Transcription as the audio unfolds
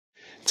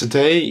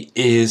Today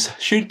is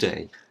shoot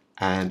day,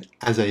 and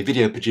as a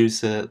video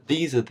producer,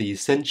 these are the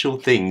essential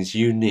things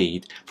you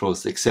need for a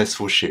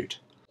successful shoot.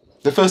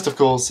 The first, of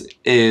course,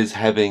 is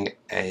having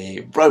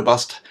a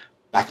robust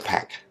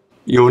backpack.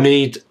 You'll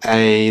need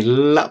a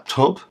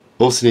laptop,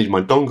 also need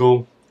my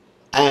dongle,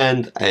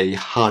 and a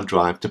hard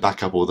drive to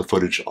back up all the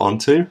footage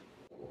onto.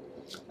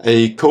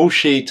 A call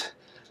sheet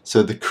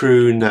so the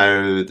crew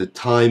know the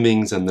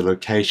timings and the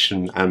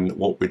location and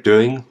what we're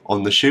doing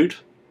on the shoot.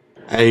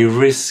 A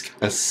risk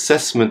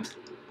assessment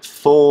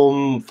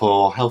form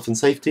for health and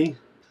safety,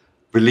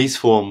 release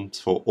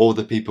forms for all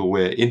the people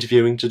we're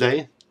interviewing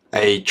today,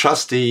 a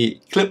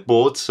trusty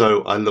clipboard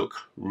so I look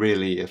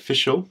really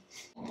official,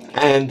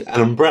 and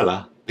an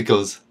umbrella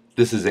because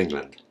this is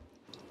England.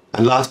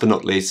 And last but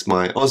not least,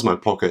 my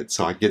Osmo Pocket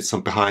so I get some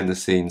behind the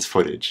scenes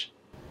footage.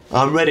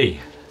 I'm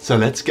ready, so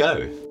let's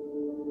go.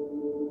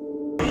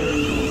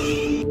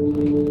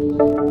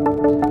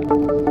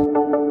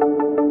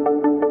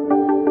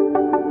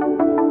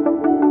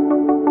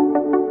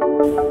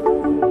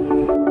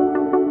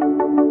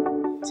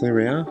 So here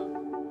we are.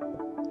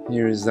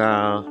 Here is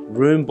our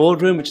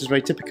boardroom, which is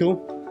very typical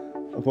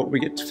of what we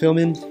get to film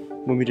in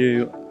when we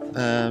do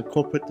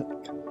corporate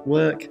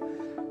work.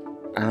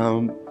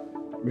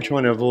 We're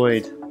trying to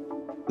avoid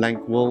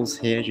blank walls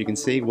here, as you can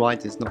see.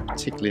 White is not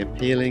particularly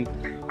appealing,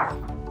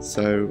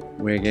 so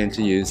we're going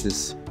to use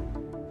this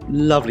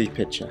lovely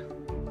picture.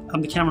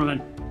 I'm the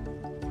cameraman.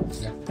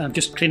 I'm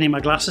just cleaning my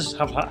glasses,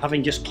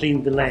 having just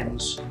cleaned the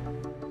lens.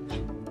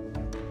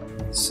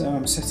 So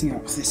I'm setting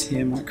up this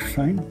here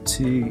microphone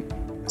to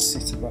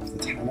sit above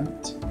the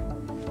talent.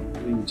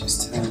 We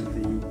just turned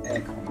the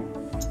aircon on.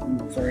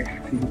 I'm very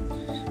happy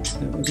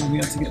that we're going to be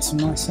able to get some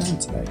nice sound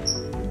today.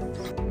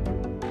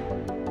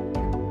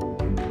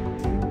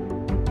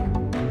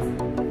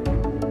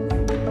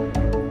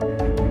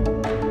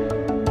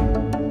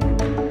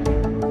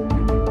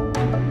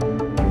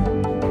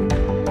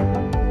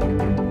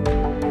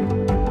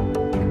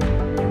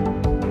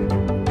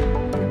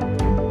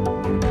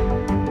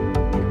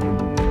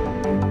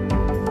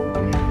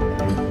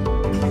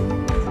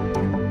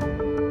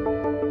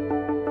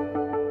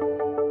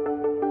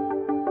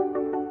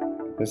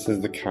 This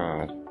is the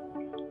card.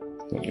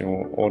 Not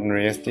your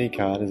ordinary SD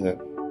card, is it?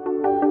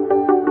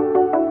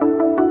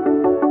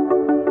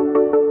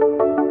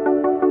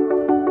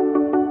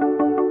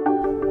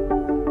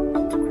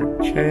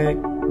 Quick check,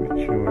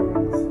 make sure it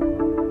is.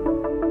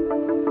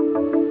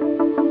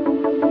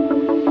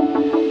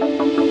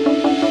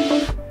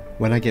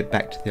 When I get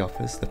back to the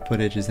office, the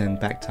footage is then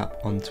backed up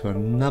onto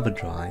another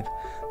drive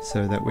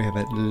so that we have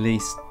at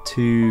least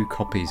 2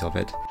 copies of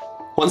it.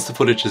 Once the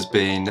footage has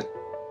been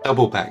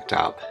double backed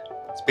up,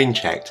 it's been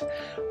checked,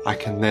 I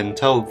can then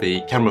tell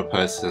the camera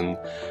person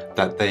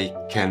that they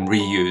can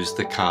reuse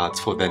the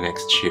cards for their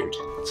next shoot.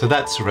 So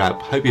that's a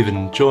wrap. Hope you've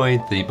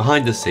enjoyed the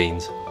behind the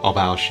scenes of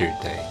our shoot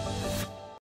day.